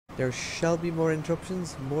There shall be more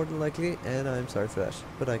interruptions, more than likely, and I'm sorry for that,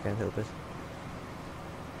 but I can't help it.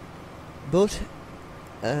 But,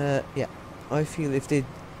 yeah, I feel if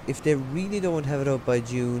they really don't have it out by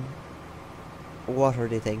June, what are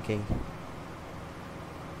they thinking?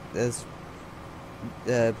 There's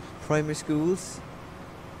primary schools,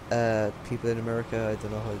 people in America, I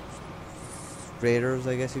don't know how, graders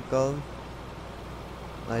I guess you'd call them.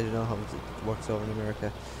 I don't know how it works over in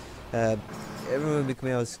America. Everyone will be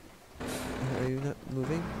coming out. Are you not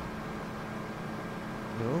moving?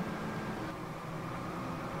 No?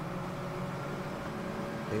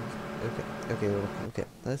 Okay,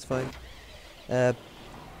 that's fine.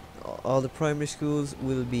 All the primary schools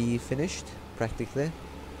will be finished, practically.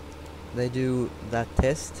 They do that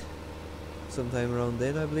test sometime around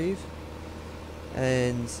then, I believe.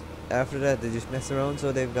 And after that, they just mess around,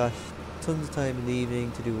 so they've got tons of time in the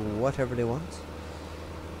evening to do whatever they want.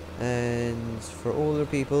 And for older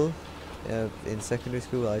people, in secondary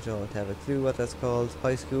school, I don't have a clue what that's called.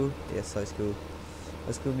 High school? Yes, high school.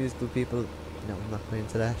 High school musical people, no, I'm not going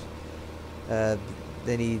into that.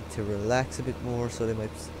 They need to relax a bit more, so they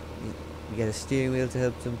might get a steering wheel to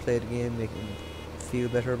help them play the game, make them feel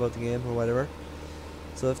better about the game or whatever.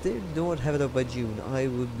 So if they don't have it up by June, I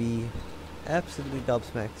would be absolutely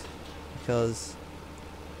gobsmacked, because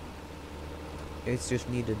it's just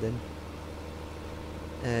needed then.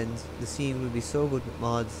 And the scene would be so good with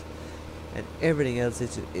mods and everything else.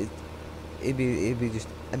 It'd be just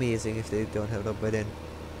amazing if they don't have it up by then.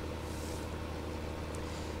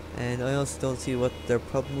 And I also don't see what their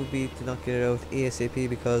problem would be to not get it out ASAP,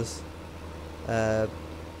 because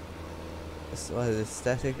what is it,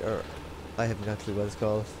 Static, or I haven't got a clue what it's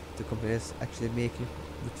called, the company that's actually making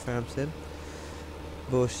with Farm Sim.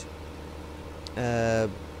 But the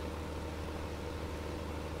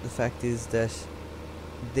fact is that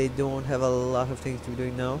they don't have a lot of things to be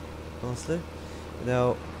doing now, honestly.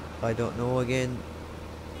 Now, I don't know, again,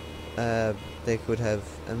 they could have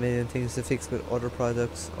a million things to fix with other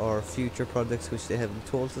products or future products which they haven't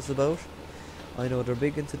told us about. I know they're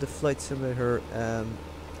big into the flight simulator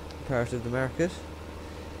part of the market,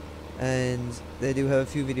 and they do have a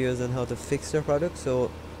few videos on how to fix their products,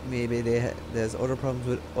 so maybe there's other problems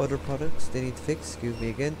with other products they need to fix. Excuse me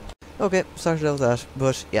again. Okay, sorted out that,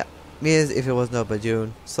 but yeah, me as if it wasn't out by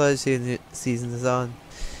June. Solid season is on.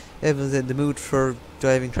 Everyone's in the mood for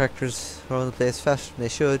driving tractors around the place faster than they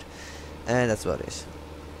should, and that's about it.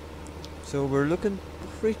 So we're looking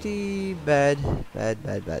pretty bad, very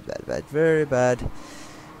bad.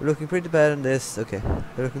 We're looking pretty bad on this. Okay,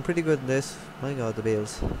 we're looking pretty good on this. My god, the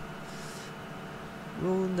bales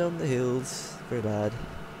rolling down the hills, very bad.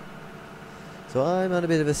 So I'm on a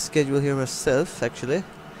bit of a schedule here myself, actually,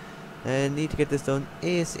 and need to get this done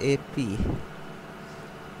ASAP.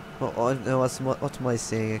 Oh no, what am I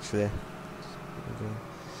saying actually?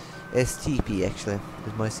 STP actually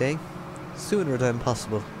is my saying. Sooner than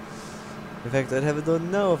possible. In fact, I'd have it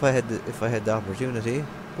done now if I had the opportunity.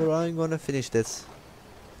 But I'm gonna finish this.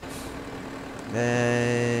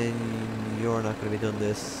 And you're not gonna be done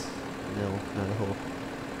this. No, not at all.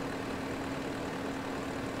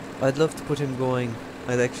 I'd love to put him going.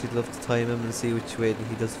 I'd actually love to time him and see which way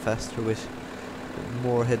he does faster with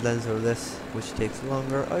more headlands or less, which takes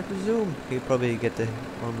longer. I presume he'll probably get the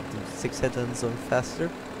one with the 6 headlands on faster.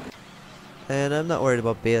 And I'm not worried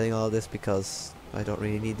about bailing all this, because I don't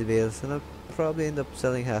really need the bales, and I'll probably end up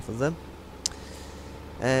selling half of them.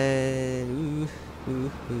 And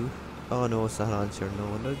oh no, it's not on, sure, no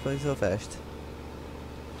one is going so fast.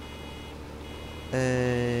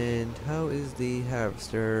 And how is the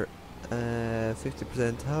harvester?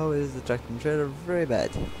 50%. How is the tractor and trailer? Very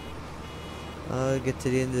bad. I'll get to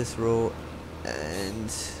the end of this row,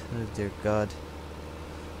 and oh dear god,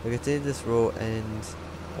 I'll get to the end of this row and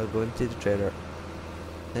I'll go into the trailer,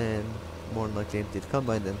 and more than likely empty the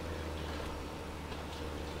combine then.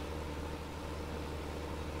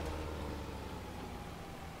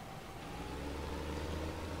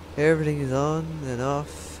 Everything is on and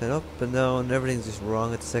off and up and down, everything's just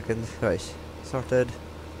wrong at the second. Right, sorted.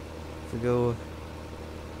 We go.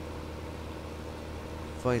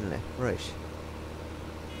 Finally, right.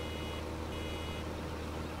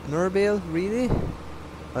 Another bale, really?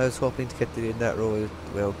 I was hoping to get to the end of that row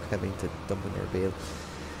without having to dump another bale.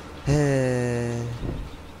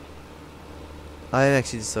 I'm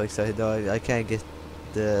actually just so excited though. I can't get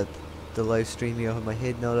the live streaming out of my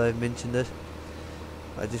head now that I've mentioned it.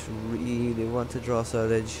 I just really want to draw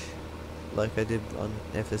silage like I did on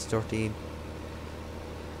FS13.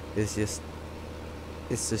 It's just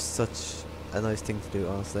such a nice thing to do,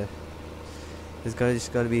 honestly. There's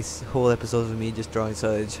just gonna be whole episodes of me just drawing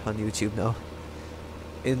silage on YouTube now.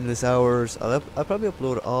 endless hours. I'll probably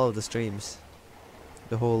upload all of the streams,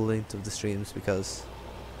 the whole length of the streams, because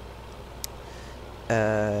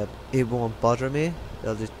it won't bother me.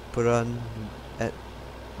 I'll just put it on at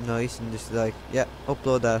night and just like, yeah,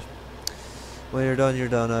 upload that. When you're done, you're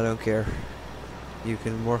done. I don't care. You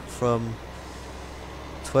can work from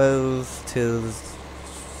 12 till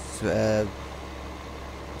 12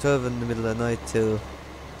 in the middle of the night till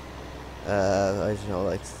I don't know,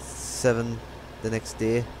 like 7 the next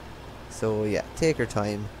day. So yeah, take your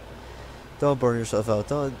time. Don't burn yourself out.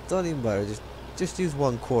 Don't even bother. Just use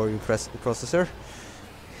one core processor.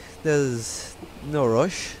 There's no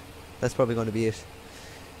rush. That's probably going to be it.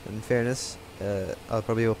 In fairness, I'll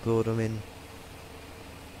probably upload them in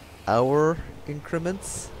hour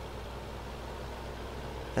increments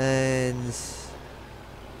and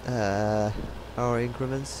hour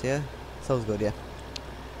increments. Yeah, sounds good. Yeah.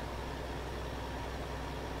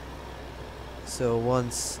 So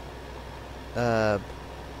once I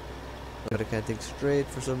can't think straight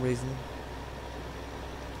for some reason.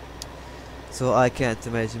 So I can't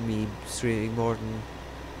imagine me streaming more than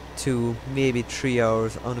 2, maybe 3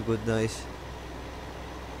 hours on a good night.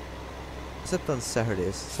 Except on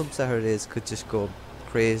Saturdays. Some Saturdays could just go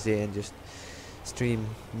crazy and just stream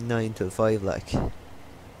 9 till 5 like.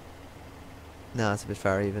 Nah, it's a bit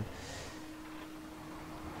far even.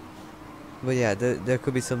 But yeah, there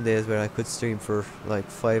could be some days where I could stream for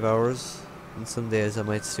like 5 hours, and some days I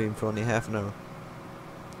might stream for only half an hour.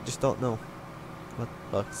 Just don't know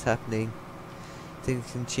what's happening.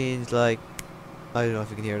 Things can change, like, I don't know if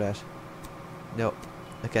you can hear that. No,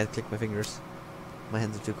 I can't click my fingers. My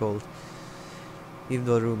hands are too cold. Even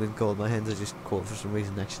though the room isn't cold, my hands are just cold for some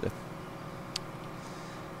reason actually.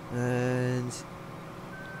 And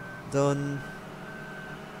done.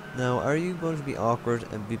 Now, are you going to be awkward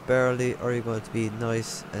and be barley, or are you going to be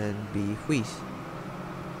nice and be wheat?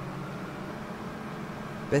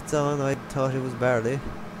 Bets on, I thought it was barley.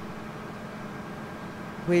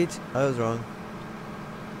 Wheat, I was wrong.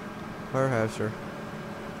 Hard harvester.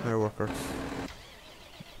 Hard worker.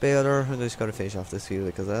 Baler, I'm just gonna finish off this field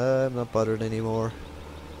because I'm not bothered anymore.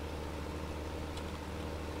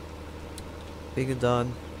 Beacon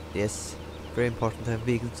done. Yes. Very important to have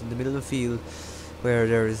beacons in the middle of the field where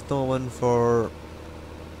there is no one for...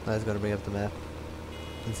 I was gonna bring up the map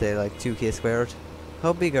and say like 2k squared.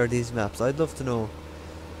 How big are these maps? I'd love to know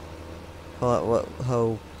how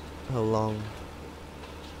long,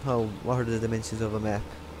 what are the dimensions of a map.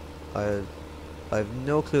 I've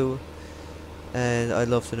no clue, and I'd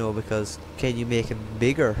love to know, because can you make them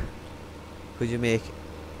bigger? Could you make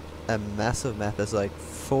a massive map that's like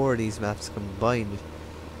 4 of these maps combined?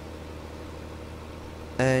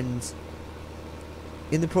 And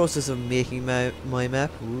in the process of making my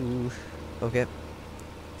map, ooh, okay,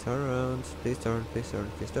 turn around, please turn, please turn,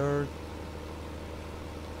 please turn.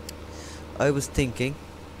 I was thinking,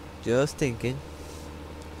 just thinking.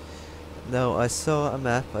 Now, I saw a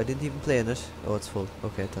map, I didn't even play in it. Oh, it's full.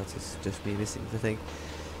 Okay, that's just me missing the thing.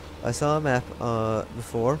 I saw a map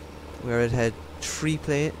before where it had 3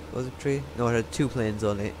 planes. Was it 3? No, it had 2 planes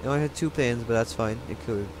only. No, it had 2 planes, but that's fine. It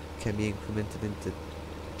can be incremented into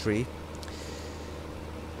 3.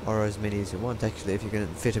 Or as many as you want, actually, if you can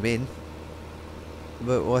fit them in.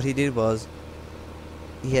 But what he did was,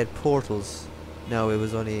 he had portals. Now, it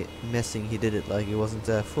was only messing he did it, like it wasn't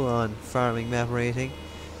a full-on farming map or anything.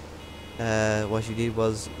 What you did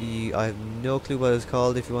was, I have no clue what it's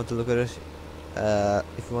called. If you want to look at it, go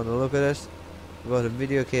to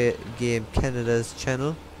Video Game Canada's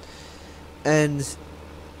channel, and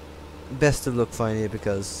best of luck finding it,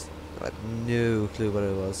 because I have no clue what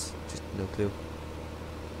it was. Just no clue.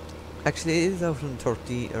 Actually, it is out on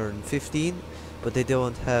 13 or 15, but they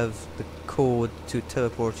don't have the code to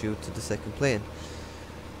teleport you to the second plane.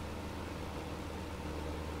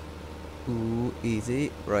 Ooh,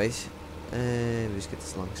 easy, right. And we just get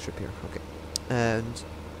this long strip here, okay. And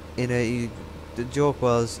the joke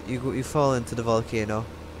was, you fall into the volcano,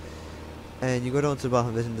 and you go down to the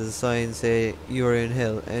bottom of it, and there's a sign say you are in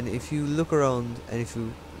hell. And if you look around, and if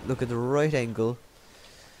you look at the right angle,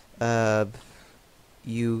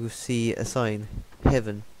 you see a sign,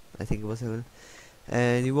 heaven. I think it was heaven.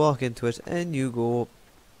 And you walk into it, and you go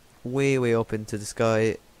way up into the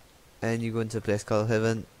sky, and you go into a place called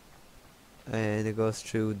heaven. And it goes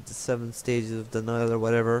through the 7 stages of the Nile or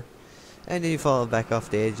whatever, and then you fall back off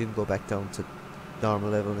the edge. You can go back down to normal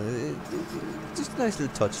level. It's just a nice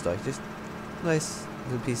little touch, like, just nice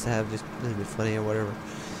little piece to have, just a little bit funny or whatever.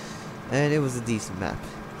 And it was a decent map.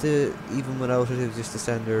 Even without it, it was just a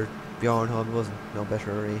standard Bjornholm. It wasn't no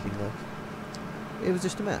better or anything, like. It was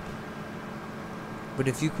just a map. But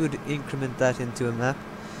if you could increment that into a map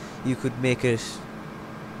you could make it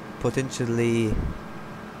potentially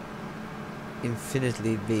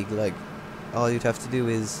infinitely big. Like, all you'd have to do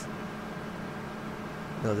is,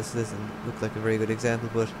 no, this doesn't look like a very good example,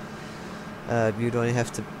 but you'd only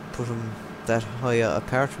have to put them that high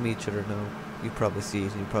apart from each other. Now you probably see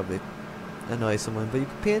it and you probably annoy someone, but you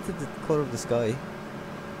could paint it the colour of the sky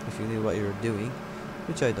if you knew what you were doing,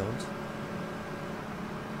 which I don't.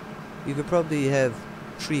 You could probably have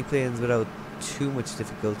 3 planes without too much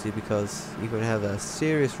difficulty, because you can have a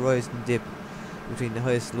serious rise and dip between the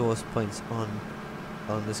highest and lowest points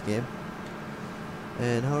on this game.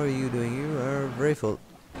 And how are you doing? You are very full.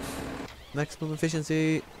 Maximum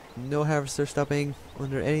efficiency, no harvester stopping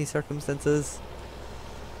under any circumstances.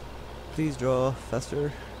 Please draw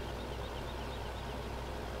faster.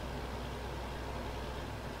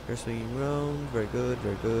 You're swinging round, very good,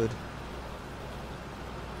 very good.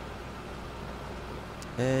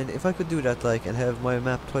 And if I could do that, like, and have my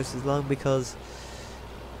map twice as long, because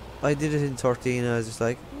I did it in 13 and I was just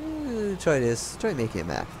like, try this, try making a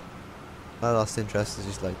map. I lost interest. It's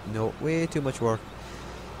just like, no, way too much work.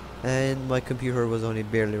 And my computer was only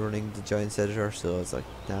barely running the Giants editor, so I was like,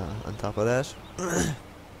 nah, on top of that.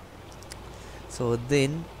 So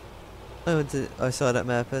then I saw that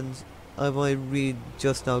map, and I've only really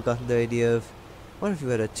just now gotten the idea of, what if you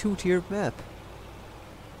had a 2-tiered map?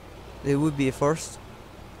 It would be a first,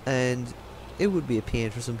 and it would be a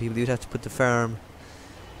pain for some people. You'd have to put the farm,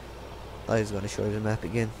 I was going to show you the map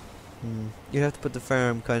again. You'd have to put the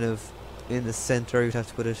farm kind of in the center. You'd have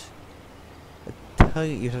to put it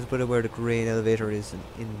you'd have to put it where the grain elevator is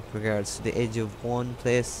in regards to the edge of one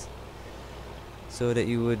place, so that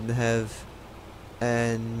you wouldn't have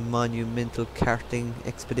a monumental carting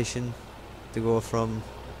expedition to go from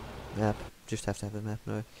map. Just have to have a map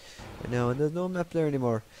now. Right now, and there's no map there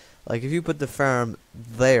anymore. Like, if you put the farm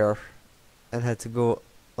there and had to go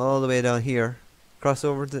all the way down here, cross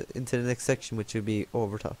over into the next section, which would be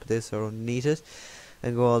over top of this or underneath it,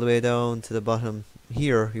 and go all the way down to the bottom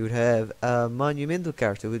here, you would have a monumental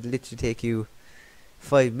cart. It would literally take you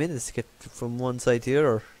 5 minutes to get from one side to the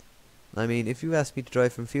other. I mean, if you asked me to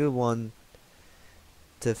drive from field 1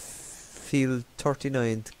 to field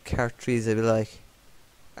 39 to cart 3s, I'd be like,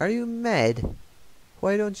 are you mad?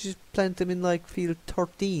 Why don't you just plant them in like field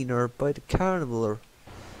 13 or by the carnival or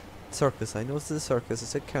circus? I know it's a circus, I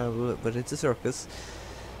said carnival, but it's a circus.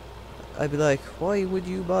 I'd be like, why would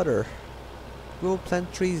you bother? Go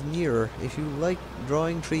plant trees nearer. If you like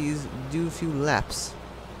drawing trees, do a few laps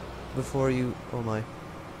before you, oh my,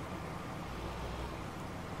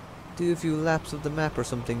 do a few laps of the map or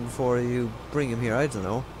something before you bring him here. I don't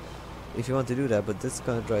know if you want to do that, but that's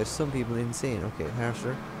gonna drive some people insane. Okay,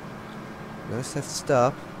 Harster, you just have to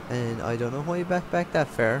stop, and I don't know why you back that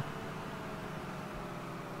far.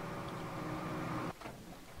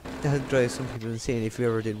 That would drive some people insane if you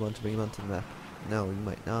ever did want to bring him onto the map. No, you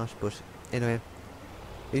might not, but anyway,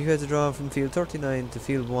 if you had to draw him from field 39 to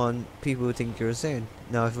field 1, people would think you're insane.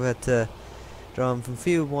 Now, if you had to draw him from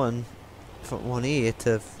field 1, from 1A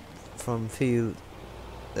to from field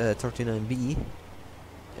 39B,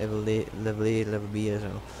 level A, level B, I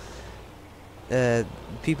don't know,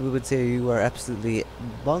 people would say you are absolutely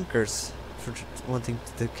bonkers for wanting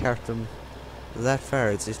to cart them that far.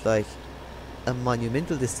 It's just like a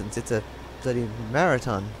monumental distance. It's a bloody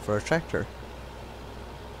marathon for a tractor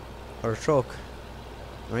or a truck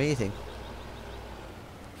or anything.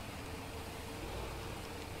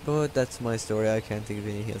 But that's my story. I can't think of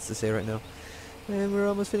anything else to say right now. And we're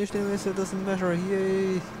almost finished anyway, so it doesn't matter.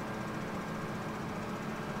 Yay!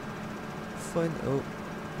 Fine. Oh,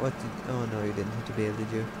 what did? Oh no, you didn't hit the bale,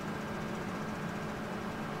 did you?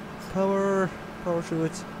 Power through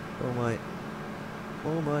it. Oh my!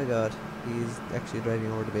 Oh my God! He's actually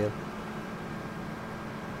driving over the bale.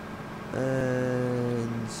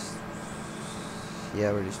 And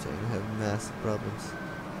yeah, we're just going to have massive problems.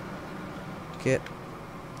 Okay.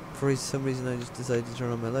 For some reason, I just decided to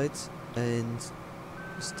turn on my lights and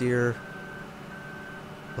steer.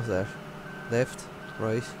 What's that? Left,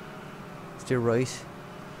 right. Steer right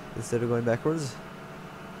instead of going backwards.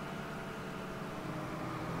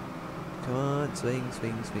 Come on, swing,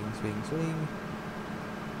 swing, swing, swing, swing.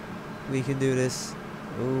 We can do this.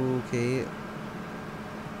 Okay.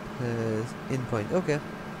 In point. Okay.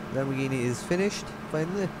 Lamborghini is finished.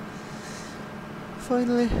 Finally.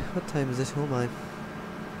 Finally. What time is it? Oh my.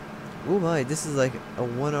 Oh my. This is like a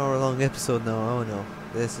 1 hour long episode now. Oh no.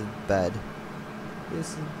 This is bad. This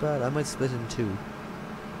is bad. I might split in 2.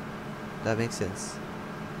 That makes sense.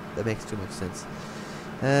 That makes too much sense.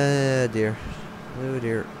 Dear. Oh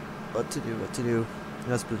dear. What to do, what to do.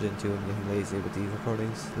 I'll split it in 2. I'm getting lazy with these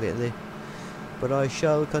recordings lately. but I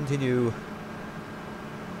shall continue.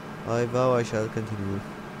 I vow I shall continue.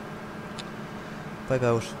 Pipe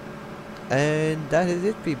out. And that is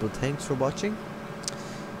it, people. Thanks for watching.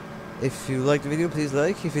 If you liked the video, please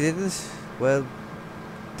like. If you didn't, well,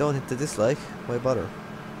 don't hit the dislike. Why bother?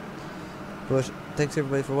 But thanks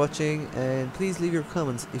everybody for watching, and please leave your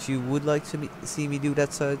comments if you would like to see me do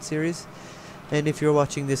that side series. And if you're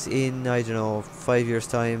watching this in, I don't know, 5 years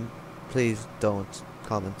time, please don't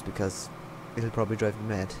comment, because it'll probably drive me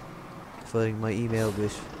mad. Flooding my email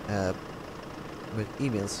with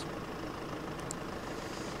emails.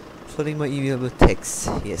 Flooding my email with text,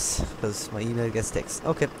 yes, because my email gets text.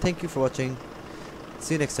 Okay, thank you for watching.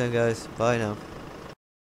 See you next time, guys. Bye now.